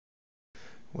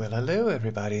Well, hello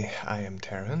everybody, I am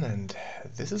Taron and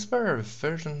this is Verve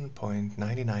version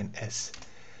 0.99s.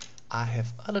 I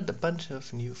have added a bunch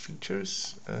of new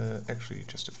features, actually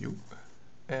just a few,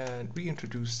 and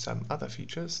reintroduced some other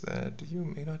features that you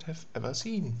may not have ever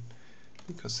seen,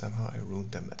 because somehow I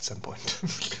ruined them at some point.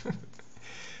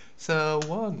 So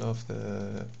one of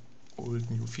the old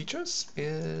new features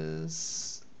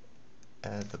is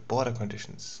the border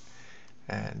conditions,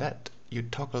 and that you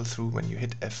toggle through when you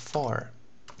hit F4.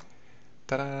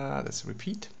 Ta-da! That's a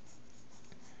repeat,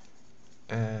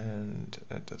 and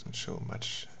that doesn't show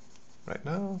much right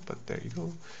now, but there you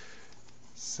go.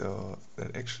 So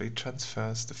that actually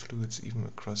transfers the fluids even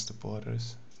across the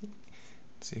borders,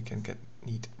 so you can get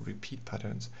neat repeat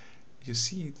patterns. You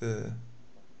see the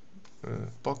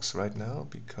box right now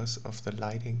because of the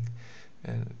lighting,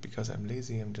 and because I'm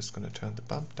lazy I'm just going to turn the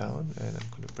bump down and I'm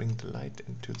going to bring the light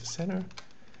into the center.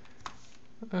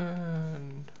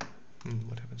 And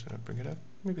what happens when I bring it up?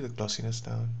 Maybe the glossiness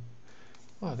down.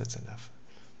 Oh, that's enough.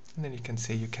 And then you can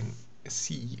say, you can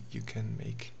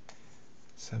make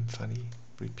some funny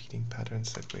repeating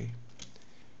patterns that way.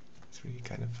 It's really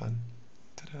kind of fun.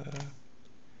 Ta-da!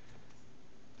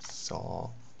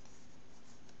 So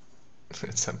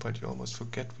at some point you almost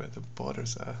forget where the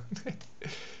borders are.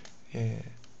 Yeah.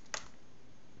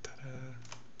 Ta-da!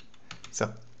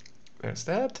 So there's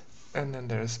that, and then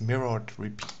there's mirrored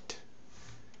repeat.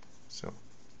 So,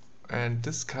 and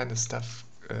this kind of stuff,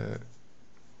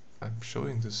 I'm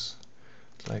showing this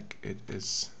like it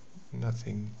is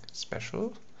nothing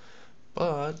special,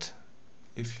 but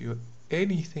if you're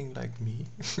anything like me,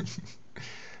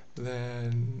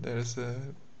 then there's a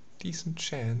decent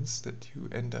chance that you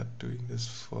end up doing this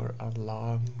for a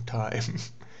long time,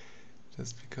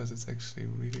 just because it's actually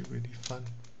really, really fun.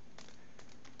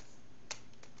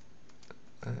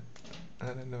 I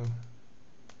don't know,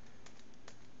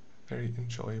 very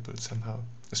enjoyable somehow,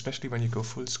 especially when you go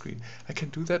full screen. I can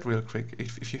do that real quick.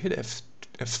 If you hit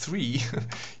F3,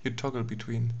 you toggle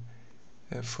between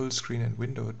full screen and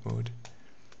windowed mode.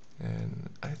 And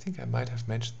I think I might have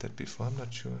mentioned that before, I'm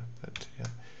not sure, but yeah.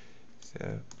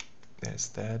 So there's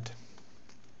that.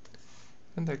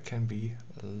 And that can be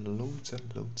loads and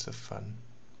loads of fun.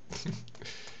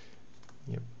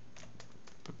 Yep.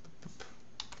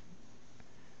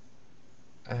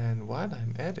 And while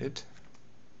I'm at it,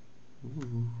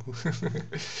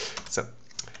 so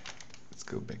let's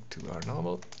go back to our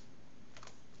normal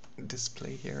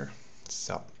display here.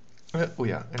 So oh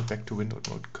yeah, and back to windowed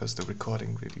mode, because the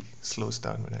recording really slows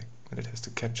down when it has to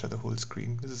capture the whole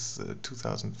screen. This is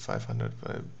 2500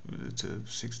 by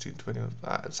 1620,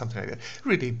 something like that.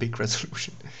 Really big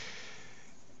resolution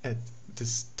at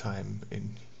this time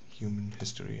in human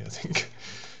history, I think.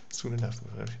 Soon enough.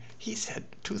 He said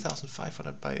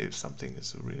 2500 by something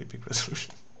is a really big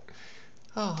resolution.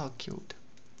 Oh, how cute.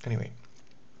 Anyway,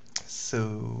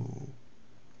 so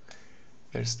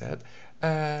there's that.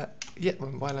 Yeah,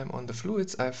 while I'm on the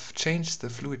fluids, I've changed the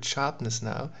fluid sharpness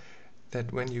now,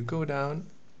 that when you go down,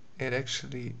 it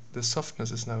actually, the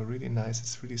softness is now really nice.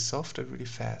 It's really soft and really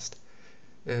fast.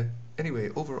 Anyway,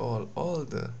 overall, all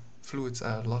the fluids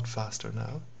are a lot faster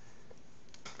now.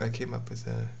 I came up with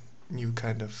a new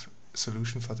kind of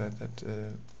solution for that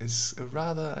is a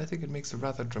rather, I think it makes a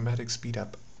rather dramatic speed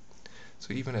up.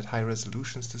 So even at high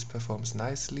resolutions this performs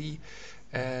nicely,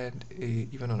 and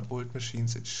even on old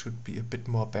machines it should be a bit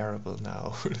more bearable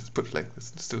now. Let's put it like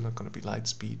this. It's still not going to be light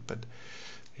speed, but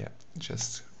yeah,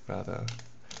 just rather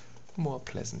more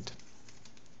pleasant.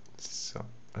 So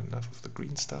enough of the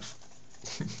green stuff.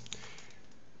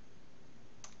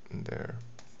 And there.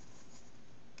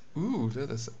 Ooh,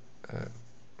 that is a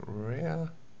rarely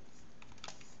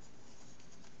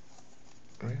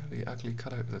ugly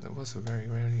color. That was a very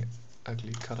rarely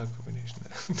ugly color combination.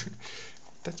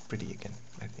 That's pretty again,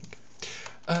 I think.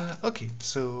 Okay,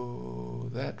 so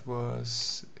that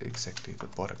was exactly the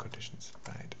border conditions,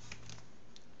 right?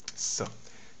 So,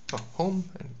 home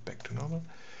and back to normal.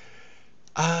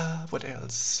 What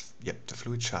else? Yep, the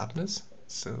fluid sharpness.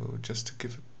 So just to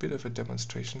give a bit of a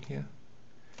demonstration here.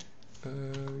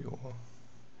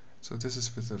 So this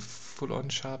is with the full-on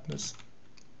sharpness.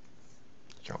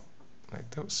 Yeah, like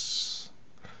those.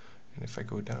 And if I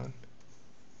go down,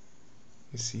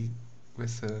 you see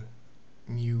with the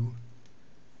new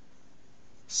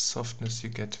softness you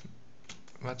get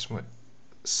much more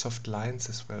soft lines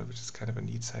as well, which is kind of a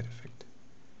neat side effect.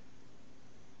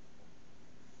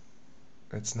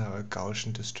 That's now a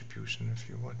Gaussian distribution if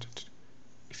you wanted,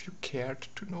 if you cared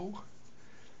to know.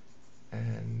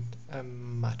 And a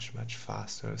much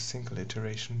faster single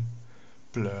iteration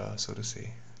blur, so to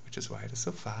say, which is why it is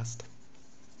so fast.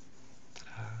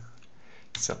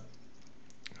 So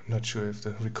not sure if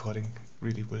the recording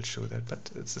really will show that, but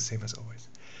it's the same as always.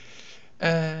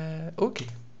 Okay,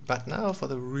 but now for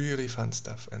the really fun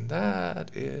stuff, and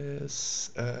that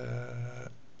is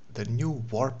the new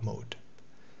warp mode.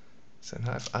 So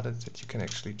now I've added that you can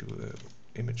actually do an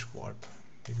image warp.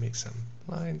 We make some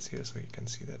lines here so you can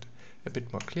see that a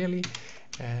bit more clearly,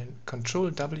 and Control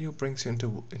W brings you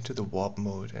into the warp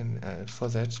mode, and for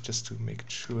that, just to make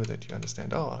sure that you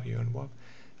understand, oh, you're in warp,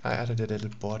 I added a little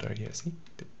border here, see?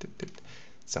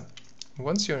 So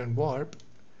once you're in warp,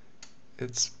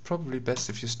 it's probably best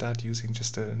if you start using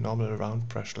just a normal round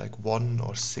brush like 1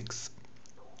 or 6,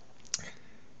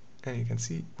 and you can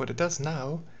see what it does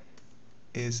now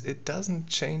is it doesn't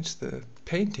change the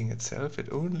painting itself, it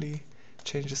only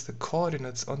changes the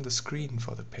coordinates on the screen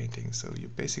for the painting. So you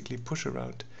basically push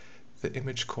around the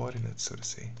image coordinates, so to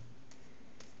say,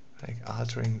 like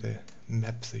altering the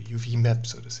map, the UV map,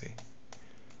 so to say.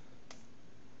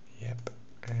 Yep,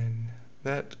 and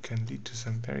that can lead to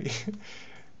some very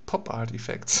pop art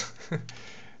effects.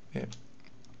 Yep.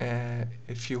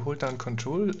 If you hold down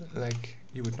Control like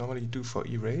you would normally do for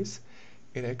erase,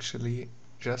 it actually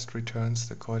just returns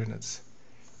the coordinates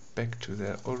back to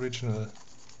their original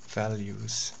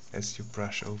values as you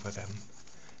brush over them,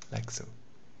 like so.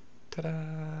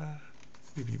 Ta-da!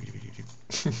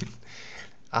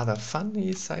 Other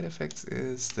funny side effects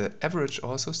is the average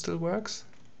also still works.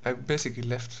 I basically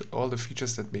left all the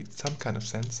features that make some kind of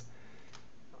sense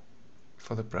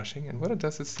for the brushing, and what it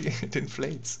does is see it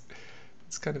inflates.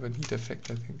 It's kind of a neat effect,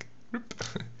 I think.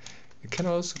 It can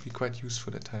also be quite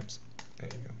useful at times. There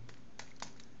you go.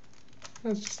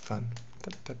 That's just fun.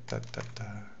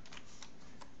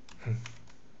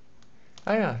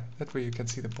 Ah yeah, that way you can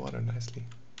see the border nicely.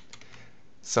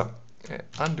 So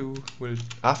undo will,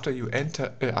 after you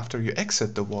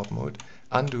exit the warp mode,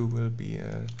 undo will be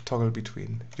a toggle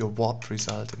between your warped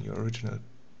result and your original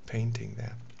painting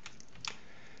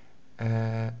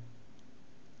there.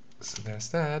 So there's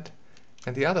that.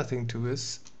 And the other thing too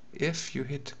is, if you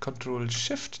hit Control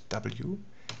Shift W,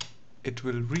 it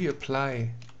will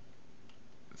reapply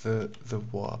the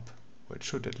warp, or it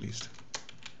should at least.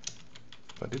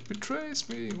 But it betrays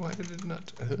me. Why did it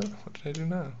not? What did I do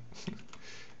now?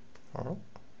 Oh.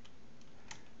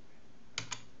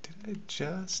 Did I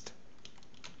just?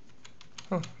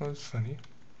 Oh, that was funny.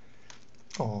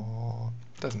 Oh,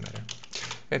 doesn't matter.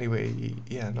 Anyway,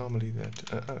 yeah, normally that.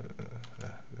 I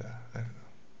don't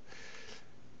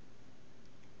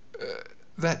know.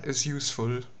 That is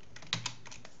useful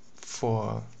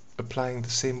for applying the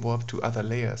same warp to other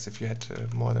layers. If you had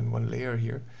more than one layer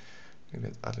here, maybe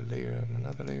that other layer and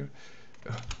another layer,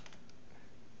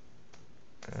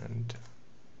 and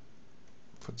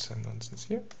put some nonsense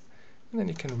here, and then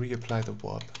you can reapply the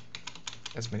warp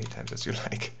as many times as you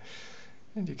like,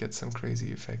 and you get some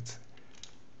crazy effects.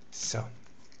 So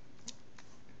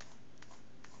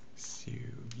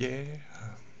yeah,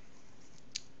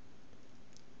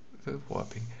 the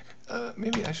warping.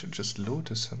 Maybe I should just load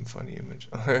to some funny image.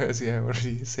 See, I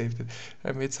already saved it.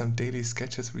 I made some daily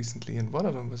sketches recently, and one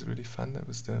of them was really fun. That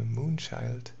was the moon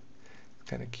child.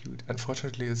 Kind of cute.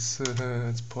 Unfortunately, it's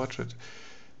portrait,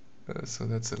 so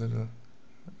that's a little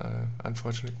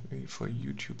unfortunately for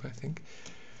YouTube, I think.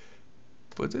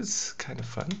 But it's kind of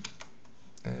fun.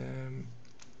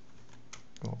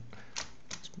 Oh,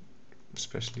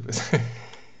 especially with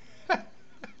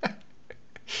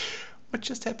what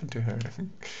just happened to her?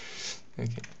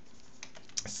 Okay,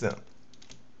 so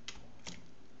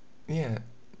yeah,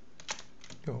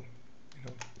 you know,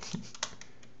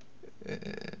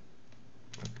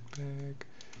 back.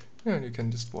 Yeah, and you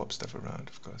can just warp stuff around,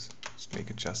 of course. Just make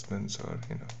adjustments, or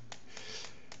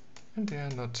and they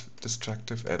are not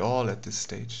destructive at all at this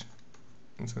stage,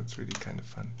 and so it's really kind of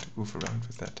fun to goof around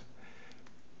with that.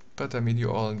 But I mean,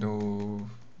 you all know,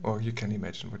 or you can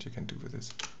imagine what you can do with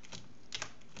this.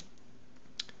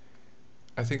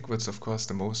 I think what's of course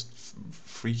the most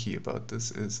freaky about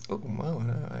this is, oh wow,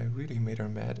 I really made her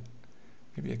mad.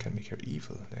 Maybe I can make her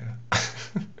evil there.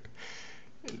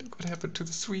 And look what happened to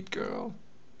the sweet girl.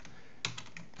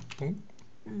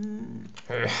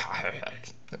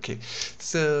 Okay,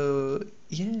 so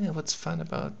yeah, what's fun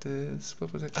about this?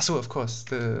 What was it? So of course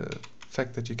the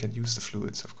fact that you can use the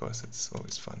fluids, of course, it's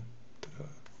always fun.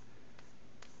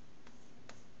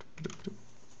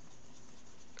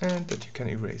 And that you can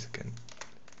erase again,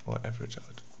 or average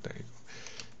out. There you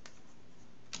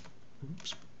go.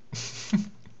 Oops.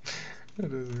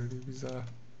 That is really bizarre.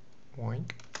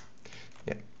 Oink.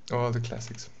 Yeah, all the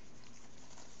classics.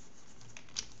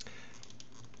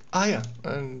 Ah yeah,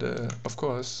 and of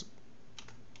course,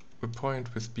 the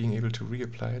point with being able to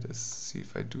reapply it is, see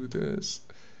if I do this,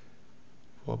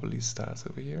 wobbly stars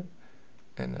over here,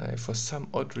 and I for some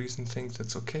odd reason think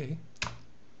that's okay,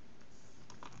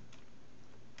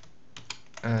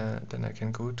 then I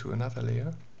can go to another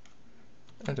layer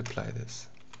and apply this.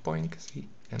 Boink, see,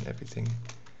 and everything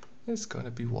is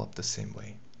gonna be warped the same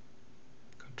way.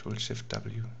 Control Shift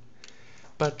W.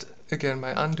 But again,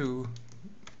 my undo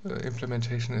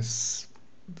implementation is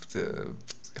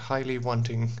highly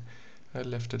wanting. I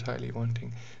left it highly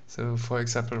wanting. So for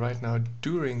example, right now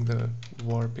during the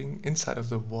warping, inside of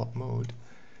the warp mode,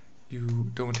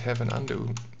 you don't have an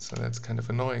undo. So that's kind of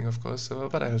annoying, of course,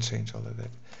 but I'll change all of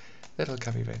that. That'll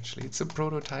come eventually. It's a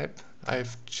prototype.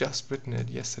 I've just written it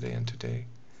yesterday and today.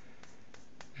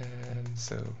 And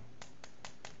so,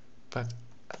 but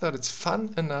I thought it's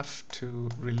fun enough to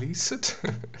release it.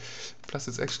 Plus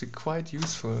it's actually quite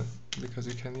useful because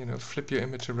you can, you know, flip your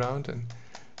image around and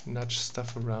nudge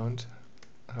stuff around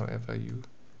however you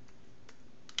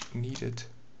need it.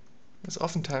 There's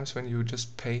oftentimes when you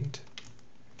just paint,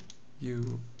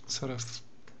 you sort of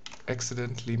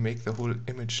accidentally make the whole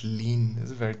image lean.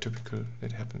 It's very typical.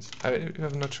 It happens.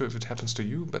 I'm not sure if it happens to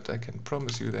you, but I can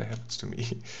promise you that happens to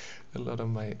me. A lot of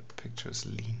my pictures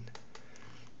lean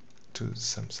to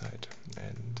some side,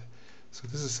 and so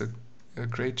this is a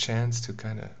great chance to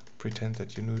kind of pretend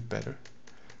that you knew it better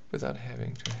without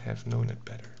having to have known it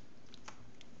better.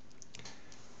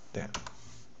 There.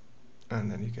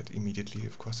 And then you get immediately,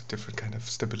 of course, a different kind of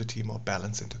stability, more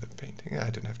balance into the painting. I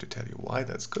don't have to tell you why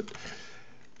that's good.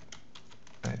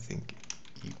 I think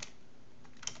you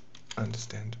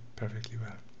understand perfectly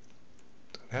well.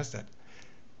 So there's that.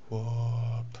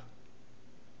 Warp.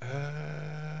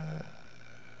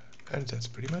 And that's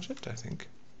pretty much it, I think.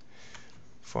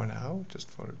 For now, just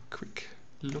for a quick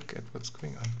look at what's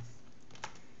going on.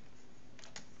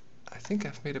 I think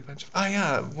I've made a bunch of... Ah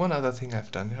yeah, one other thing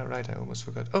I've done. Yeah, right, I almost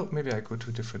forgot. Oh, maybe I go to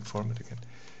a different format again.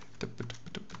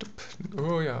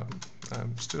 Oh yeah, I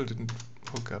still didn't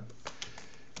hook up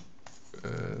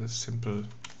simple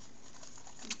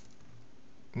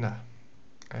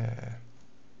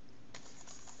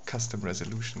custom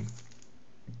resolution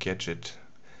gadget.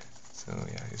 So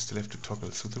yeah, you still have to toggle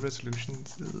through the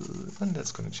resolutions, and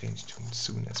that's going to change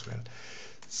soon as well.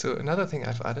 So another thing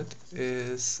I've added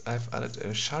is I've added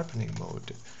a sharpening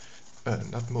mode,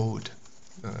 not mode,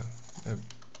 a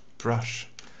brush.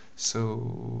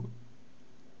 So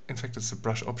in fact it's a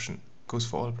brush option, goes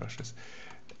for all brushes.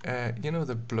 You know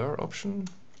the blur option?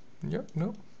 Yeah,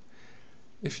 no?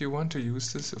 If you want to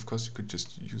use this, of course you could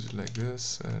just use it like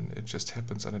this and it just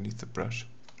happens underneath the brush.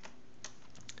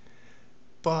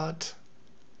 But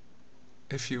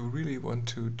if you really want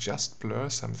to just blur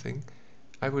something,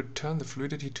 I would turn the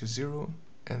fluidity to 0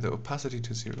 and the opacity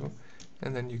to 0,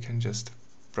 and then you can just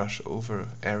brush over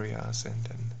areas and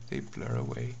then they blur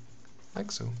away,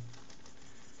 like so.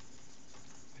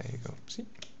 There you go, see?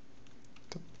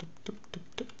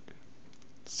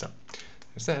 So,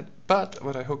 there's that. But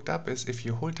what I hooked up is if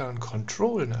you hold down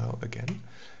Control now again,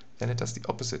 then it does the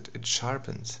opposite, it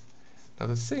sharpens. Now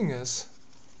the thing is,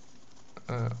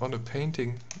 on a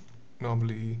painting,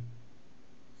 normally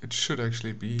it should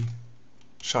actually be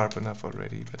sharp enough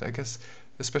already, but I guess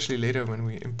especially later when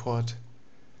we import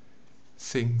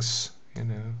things, you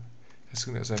know, as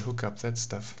soon as I hook up that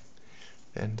stuff,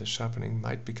 then the sharpening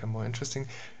might become more interesting.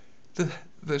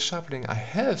 The sharpening I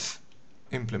have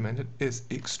implemented is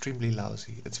extremely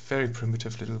lousy. It's very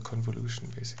primitive little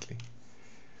convolution basically.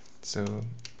 So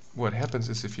what happens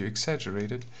is if you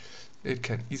exaggerate it, it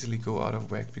can easily go out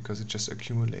of whack because it just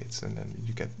accumulates and then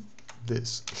you get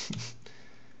this.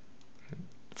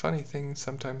 Funny thing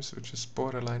sometimes, which is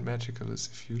borderline magical, is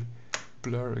if you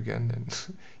blur again, then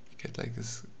you get like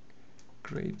this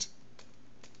great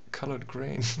colored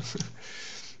grain.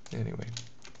 Anyway,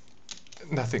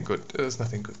 nothing good. There's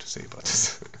nothing good to say about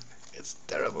this. It's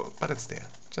terrible, but it's there,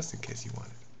 just in case you want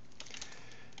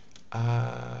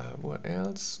it. What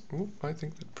else? Ooh, I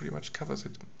think that pretty much covers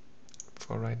it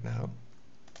for right now.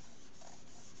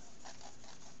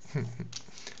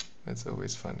 That's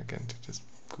always fun again to just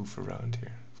goof around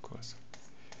here, of course.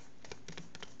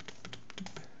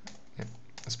 Yeah.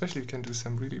 Especially you can do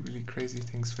some really crazy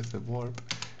things with the warp.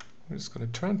 I'm just going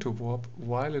to turn to warp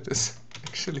while it is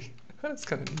actually, that's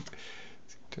kind of neat.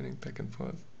 See, turning back and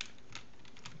forth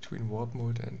between warp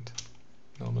mode and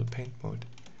normal paint mode.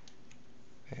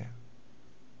 There.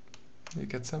 You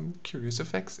get some curious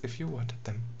effects if you wanted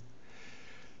them.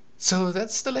 So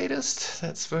that's the latest.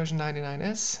 That's version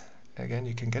 99S. Again,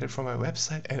 you can get it from my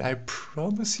website, and I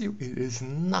promise you it is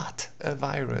not a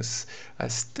virus. I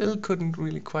still couldn't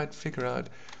really quite figure out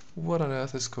what on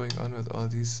earth is going on with all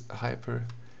these hyper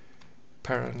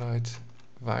paranoid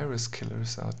virus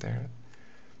killers out there.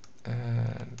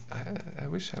 And I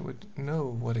wish I would know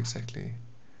what exactly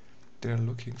they're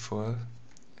looking for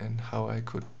and how I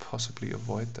could possibly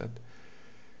avoid that.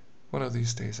 One of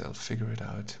these days I'll figure it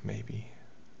out, maybe.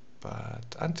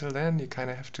 But until then, you kind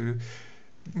of have to,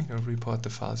 report the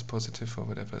false positive or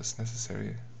whatever is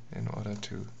necessary in order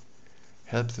to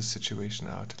help the situation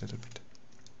out a little bit.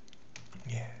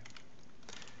 Yeah.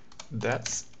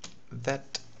 That's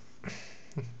that.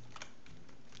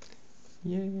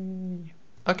 Yay.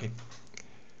 Okay.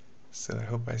 So I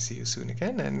hope I see you soon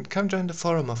again, and come join the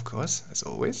forum, of course, as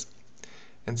always,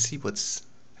 and see what's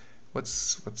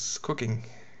cooking.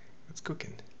 What's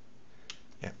cooking?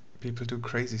 Yeah, people do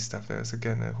crazy stuff. There's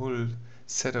again a whole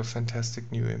set of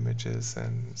fantastic new images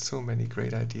and so many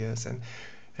great ideas, and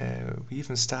we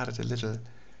even started a little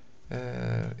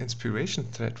inspiration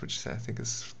thread, which I think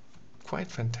is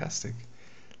quite fantastic.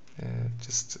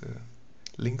 Just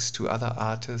links to other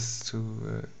artists,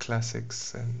 to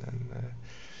classics and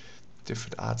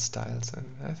different art styles, and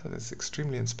I thought it's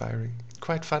extremely inspiring.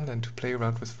 Quite fun then to play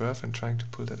around with Verve and trying to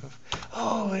pull that off.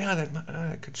 Oh yeah,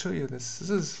 I could show you this. This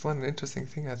is one interesting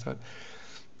thing. I thought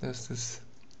there's this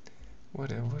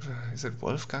what is it,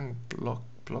 Wolfgang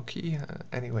Blocky?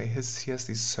 Anyway, he has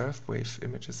these surf wave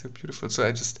images. They're beautiful. So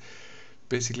I just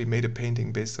basically made a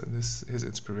painting based on his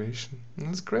inspiration, and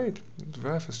it's great.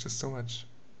 Verve is just so much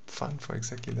fun for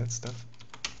exactly that stuff.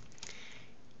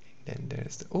 And then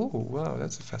there's the, oh wow,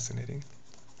 that's fascinating.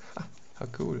 How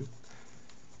cool.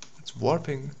 It's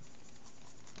warping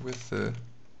with the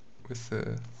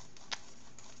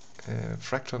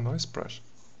fractal noise brush.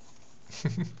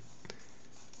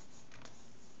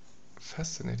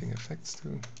 Fascinating effects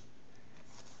too.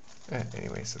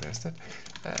 Anyway, so there's that.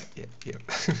 Yeah.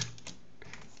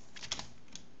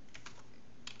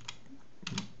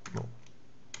 No.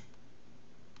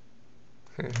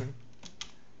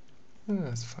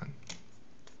 That's fun.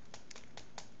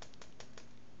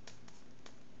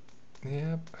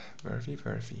 Yep,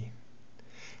 Verve.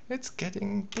 It's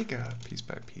getting bigger piece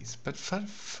by piece, but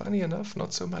funny enough,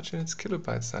 not so much in its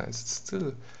kilobyte size. It's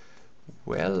still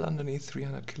well underneath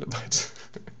 300 kilobytes.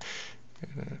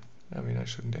 And, I mean, I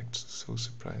shouldn't act so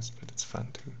surprised, but it's fun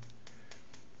too.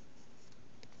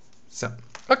 So,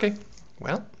 okay,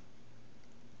 well,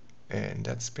 in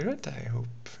that spirit, I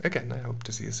hope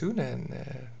to see you soon and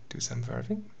do some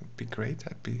verving. It'd be great.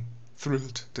 I'd be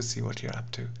thrilled to see what you're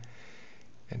up to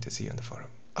and to see you on the forum.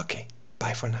 Okay,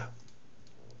 bye for now.